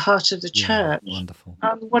love at the heart of the church. Wonderful.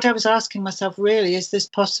 What I was asking myself, really, is this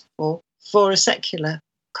possible for a secular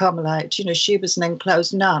Carmelite? She was an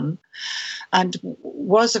enclosed nun and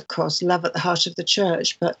was, of course, love at the heart of the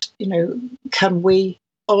church. But, can we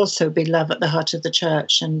also be love at the heart of the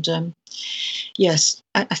church? And yes,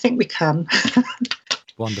 I think we can.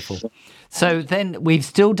 Wonderful. So then we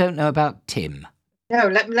still don't know about Tim. No,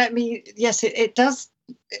 let me. Yes, it does.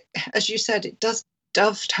 As you said, it does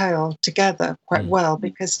dovetail together quite well,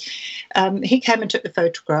 because he came and took the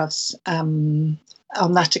photographs on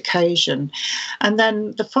that occasion, and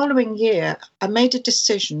then the following year, I made a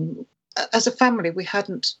decision. As a family, we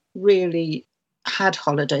hadn't really had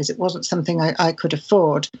holidays. It wasn't something I could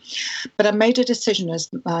afford, but I made a decision, as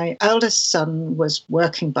my eldest son was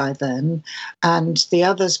working by then, and the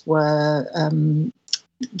others were.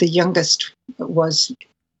 The youngest was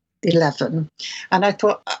 11, and I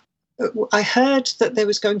thought, I heard that there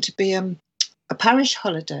was going to be a parish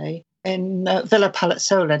holiday in Villa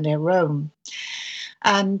Palazzola near Rome.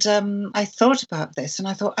 And I thought about this, and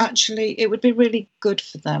I thought, actually, it would be really good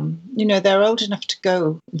for them. You know, they're old enough to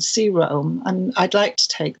go and see Rome, and I'd like to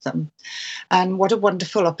take them. And what a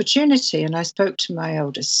wonderful opportunity. And I spoke to my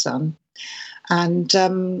eldest son,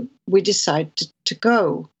 and we decided to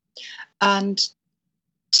go. And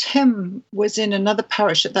Tim was in another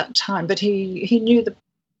parish at that time, but he knew the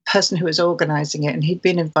person who was organising it, and he'd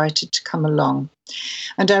been invited to come along.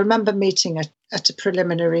 And I remember meeting at a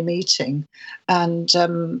preliminary meeting, and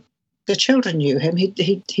the children knew him.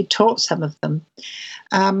 He taught some of them,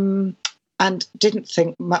 and didn't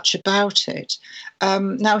think much about it.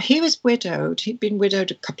 Now, he was widowed. He'd been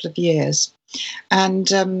widowed a couple of years, and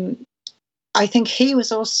I think he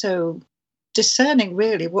was also discerning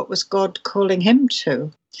really what was God calling him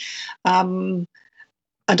to. And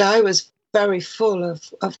I was very full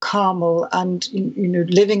of Carmel, and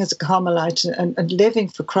living as a Carmelite and living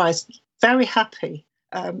for Christ, very happy.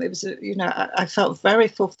 It was I felt very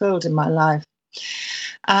fulfilled in my life.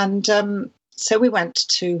 And so we went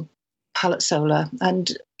to Palazzola,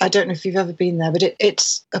 and I don't know if you've ever been there, but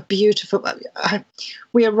it's a beautiful.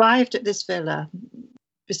 We arrived at this villa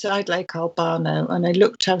beside Lake Albano, and I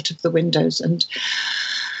looked out of the windows, and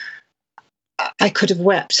I could have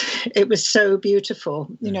wept. It was so beautiful,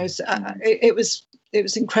 So it was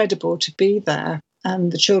incredible to be there,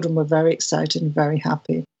 and the children were very excited and very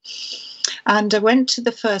happy. And I went to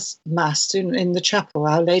the first mass in the chapel,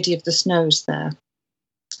 Our Lady of the Snows there,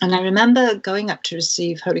 and I remember going up to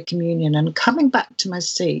receive Holy Communion and coming back to my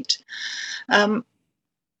seat,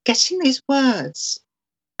 getting these words: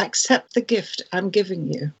 "Accept the gift I'm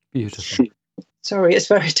giving you." Beautiful. Sorry, it's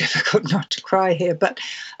very difficult not to cry here, but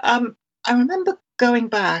I remember going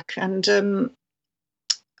back, and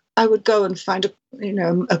I would go and find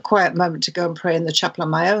a quiet moment to go and pray in the chapel on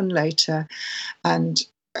my own later. And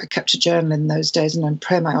I kept a journal in those days, and I'd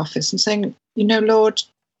pray in my office and saying, Lord,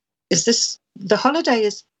 is this the holiday?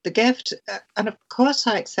 Is the gift? And of course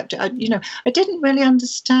I accept it. I didn't really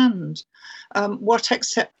understand what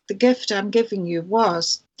accept the gift I'm giving you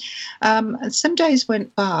was. And some days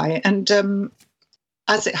went by, and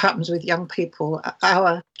as it happens with young people,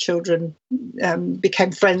 our children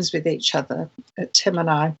became friends with each other, Tim and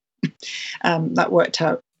I. That worked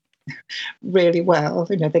out really well.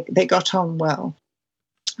 They got on well.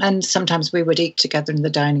 And sometimes we would eat together in the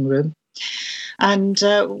dining room. And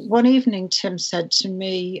one evening, Tim said to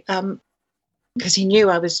me, because he knew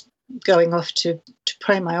I was going off to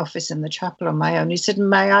pray in my office in the chapel on my own, he said,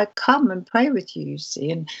 "May I come and pray with you, you see?"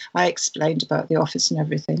 And I explained about the office and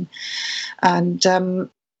everything. And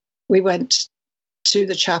we went to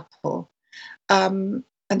the chapel. And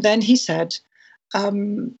then he said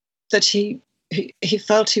that he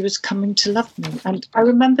felt he was coming to love me. And I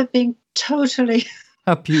remember being totally...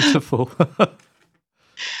 How beautiful.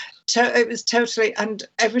 It was totally... And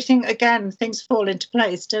everything, again, things fall into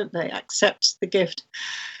place, don't they? Accept the gift.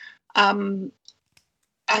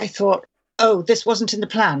 I thought, oh, this wasn't in the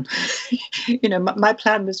plan. My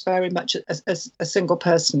plan was very much a single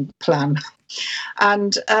person plan.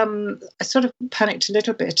 And I sort of panicked a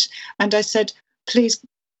little bit. And I said, please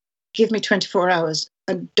give me 24 hours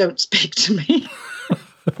and don't speak to me.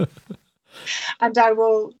 And I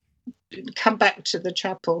will come back to the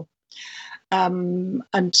chapel and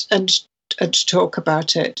talk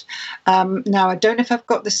about it. Now, I don't know if I've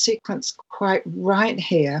got the sequence quite right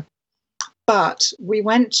here, but we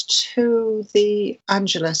went to the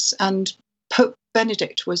Angelus, and Pope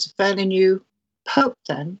Benedict was a fairly new pope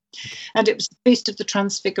then, and it was the Feast of the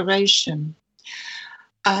Transfiguration.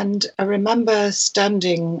 And I remember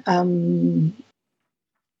standing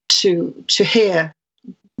to hear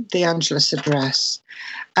the Angelus address,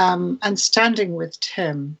 and standing with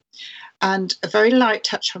Tim, and a very light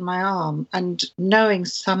touch on my arm, and knowing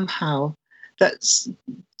somehow that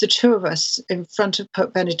the two of us in front of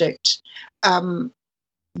Pope Benedict,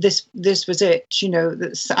 this was it,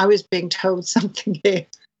 that I was being told something here.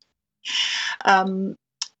 But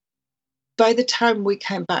by the time we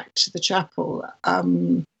came back to the chapel,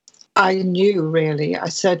 I knew really. I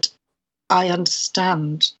said, I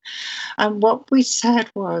understand. And what we said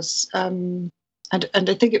was, and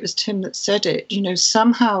I think it was Tim that said it,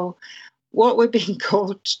 somehow what we're being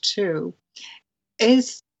called to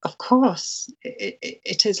is, of course,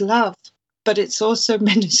 it is love, but it's also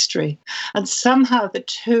ministry. And somehow the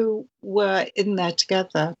two were in there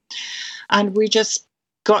together. And we just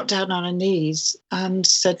got down on our knees and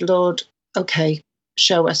said, Lord, okay,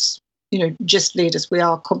 show us, just lead us. We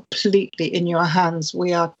are completely in your hands.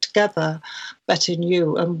 We are together, but in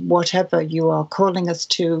you. And whatever you are calling us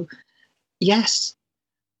to, yes.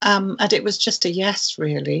 And it was just a yes,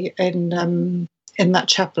 really, in that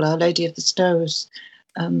chapel, Our Lady of the Snows,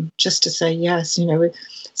 just to say yes.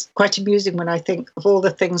 It's quite amusing when I think of all the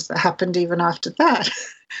things that happened even after that.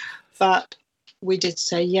 But we did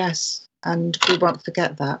say yes, and we won't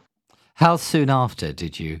forget that. How soon after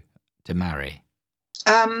did you to marry?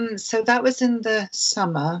 So that was in the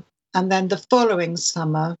summer, and then the following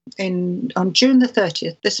summer, on June the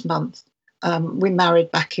 30th, this month, we married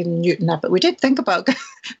back in Newton Abbot. We did think about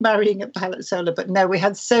marrying at Palazzolo, but no, we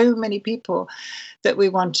had so many people that we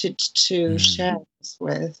wanted to share this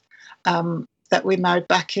with, that we married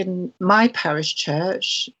back in my parish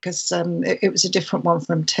church, because it was a different one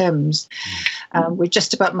from Tim's. We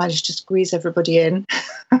just about managed to squeeze everybody in.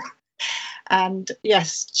 And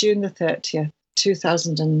yes, June the 30th,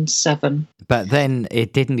 2007. But then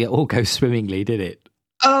it didn't all go swimmingly, did it?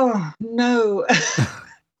 Oh, no.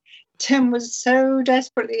 Tim was so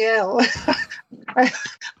desperately ill. I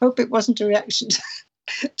hope it wasn't a reaction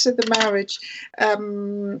to the marriage.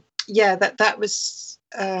 That was...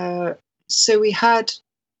 so we had,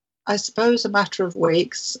 I suppose, a matter of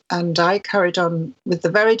weeks, and I carried on with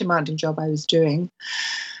the very demanding job I was doing.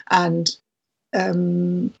 And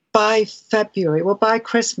by February, by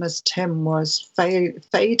Christmas, Tim was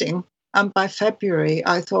fading. And by February,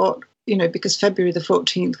 I thought, because February the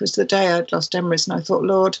 14th was the day I'd lost Emrys, and I thought,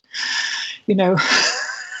 Lord,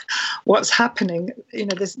 what's happening?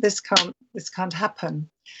 This can't happen.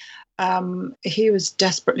 He was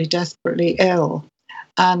desperately ill.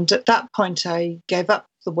 And at that point, I gave up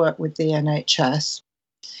the work with the NHS.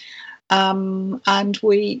 And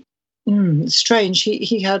we, strange,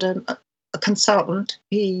 he had a consultant.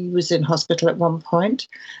 He was in hospital at one point.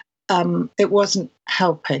 It wasn't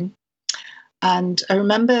helping. And I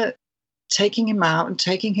remember taking him out and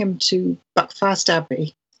taking him to Buckfast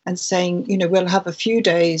Abbey and saying, we'll have a few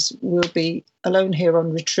days, we'll be alone here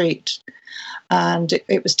on retreat. And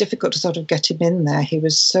it was difficult to sort of get him in there. He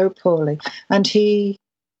was so poorly. And he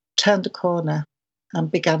turned the corner and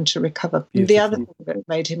began to recover. Beautiful. The other thing that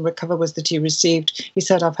made him recover was that he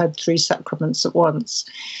said, I've had 3 sacraments at once.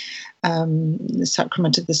 The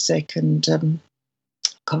sacrament of the sick and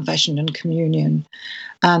confession and communion.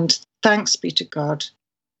 And thanks be to God,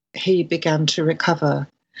 he began to recover.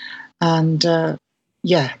 And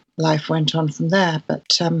life went on from there.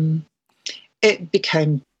 But it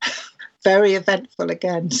became very eventful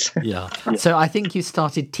again. So. Yeah. So I think you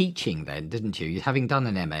started teaching then, didn't you? Having done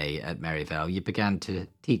an MA at Maryvale, you began to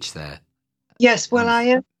teach there. Yes. Well,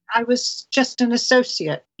 I was just an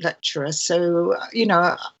associate lecturer. So,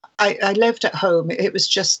 I lived at home. It was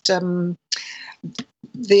just the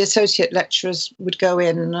associate lecturers would go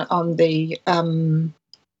in on the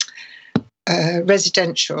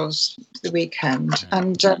residentials the weekend,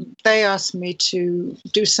 and they asked me to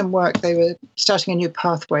do some work. They were starting a new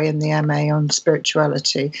pathway in the MA on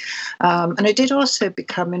spirituality, and I did also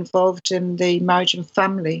become involved in the marriage and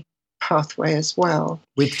family pathway as well.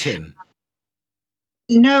 With Tim?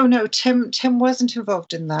 No, Tim wasn't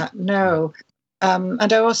involved in that. No,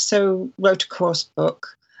 and I also wrote a course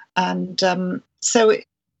book, and so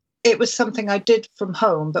it was something I did from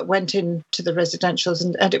home, but went into the residentials,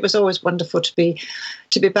 and it was always wonderful to be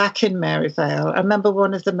back in Maryvale. I remember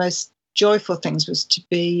one of the most joyful things was to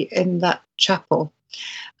be in that chapel,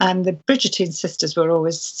 and the Bridgerton sisters were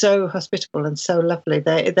always so hospitable and so lovely.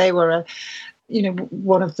 They were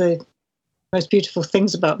one of the most beautiful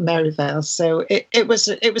things about Maryvale. So it was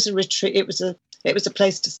a retreat. It was a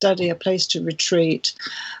place to study, a place to retreat.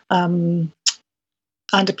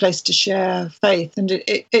 And a place to share faith. And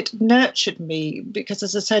it nurtured me because,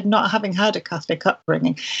 as I said, not having had a Catholic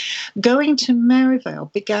upbringing, going to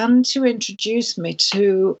Maryvale began to introduce me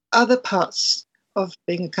to other parts of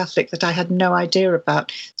being a Catholic that I had no idea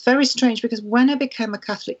about. It's very strange because when I became a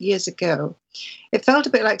Catholic years ago, it felt a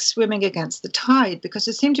bit like swimming against the tide because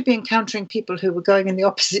I seemed to be encountering people who were going in the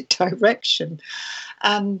opposite direction.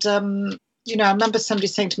 And, I remember somebody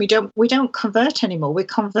saying to me, we don't convert anymore, we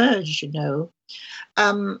converge,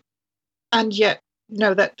 And yet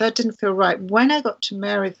no, that didn't feel right. When I got to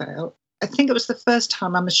Maryvale, I think it was the first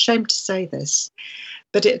time, I'm ashamed to say this,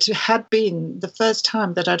 but it had been the first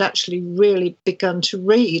time that I'd actually really begun to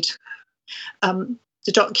read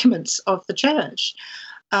the documents of the church,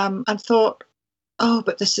 and thought, oh,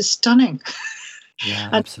 but this is stunning. Yeah,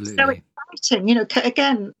 And absolutely. so exciting. You know,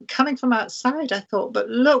 again, coming from outside, I thought, but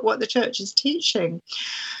look what the church is teaching.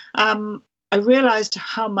 I realized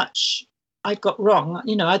how much I'd got wrong.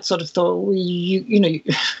 You know, I'd sort of thought, well,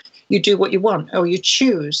 you do what you want, or you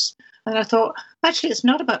choose. And I thought, actually, it's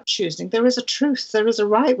not about choosing. There is a truth. There is a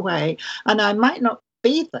right way. And I might not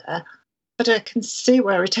be there, but I can see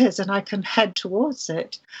where it is and I can head towards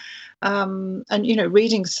it. And, you know,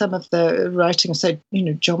 reading some of the writing of, say, you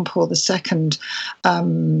know, John Paul II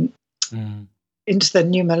into the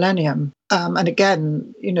new millennium. And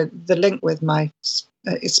again, you know, the link with my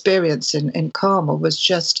experience in Carmel was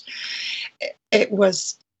just, it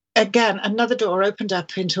was, again, another door opened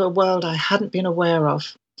up into a world I hadn't been aware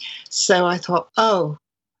of. So I thought, oh,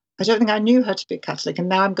 I don't think I knew how to be Catholic, and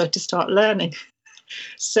now I'm going to start learning.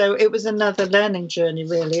 So it was another learning journey,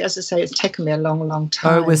 really. As I say, it's taken me a long, long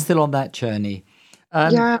time. Oh, we're still on that journey.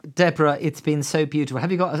 Yeah. Deborah, it's been so beautiful.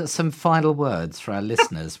 Have you got some final words for our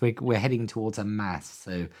listeners? We're heading towards a mass,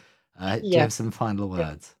 so do you have some final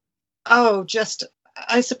words? Oh, just,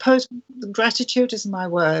 I suppose gratitude is my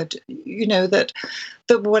word. You know, that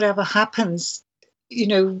whatever happens, you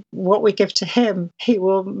know, what we give to him, he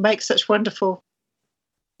will make such wonderful,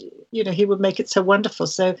 you know, he would make it so wonderful.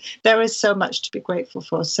 So there is so much to be grateful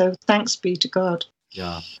for. So thanks be to God.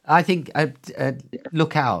 Yeah, I think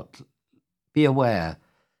look out, be aware,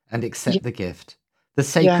 and accept the gift. The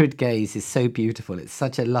sacred gaze is so beautiful. It's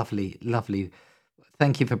such a lovely, lovely.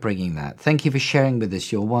 Thank you for bringing that. Thank you for sharing with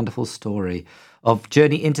us your wonderful story of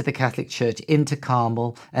journey into the Catholic Church, into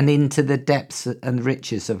Carmel, and into the depths and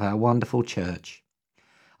riches of our wonderful church.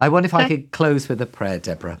 I wonder if I could close with a prayer,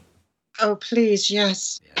 Deborah. Oh, please,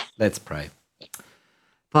 yes. Let's pray.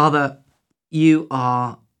 Father, you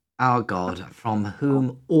are our God, from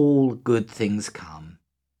whom all good things come.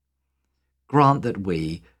 Grant that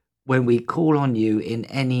we, when we call on you in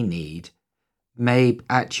any need, may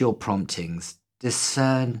at your promptings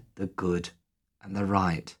discern the good and the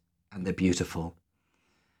right and the beautiful,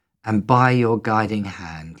 and by your guiding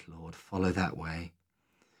hand, Lord, follow that way.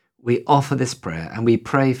 We offer this prayer and we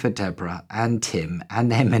pray for Deborah and Tim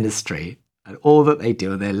and their ministry and all that they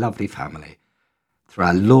do and their lovely family, through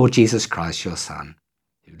our Lord Jesus Christ, your Son,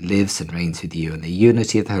 who lives and reigns with you in the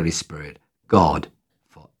unity of the Holy Spirit, God,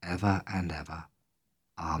 forever and ever.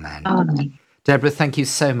 Amen. Amen. Deborah, thank you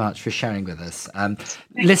so much for sharing with us.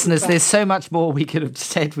 Listeners, there's so much more we could have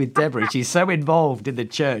said with Deborah. She's so involved in the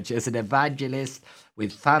church as an evangelist,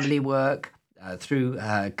 with family work, through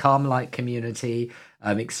Carmelite community,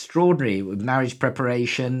 extraordinary with marriage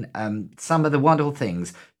preparation, some of the wonderful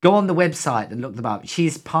things. Go on the website and look them up.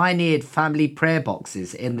 She's pioneered family prayer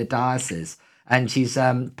boxes in the diocese, and she's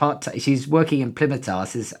she's working in Plymouth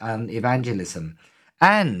Diocese on evangelism.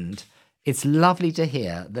 And it's lovely to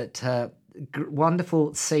hear that her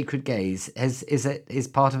wonderful sacred gaze is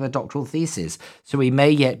part of her doctoral thesis. So we may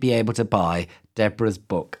yet be able to buy Deborah's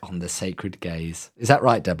book on the sacred gaze. Is that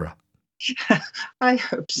right, Deborah? I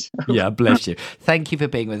hope so. Yeah, bless you. Thank you for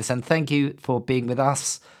being with us, and thank you for being with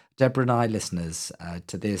us, Deborah and I, listeners,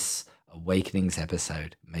 to this Awakenings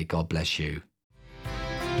episode. May God bless you.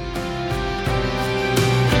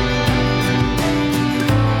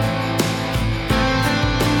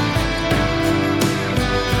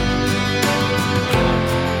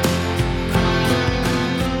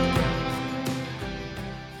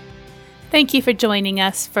 Thank you for joining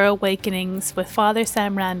us for Awakenings with Father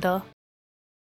Sam Randall.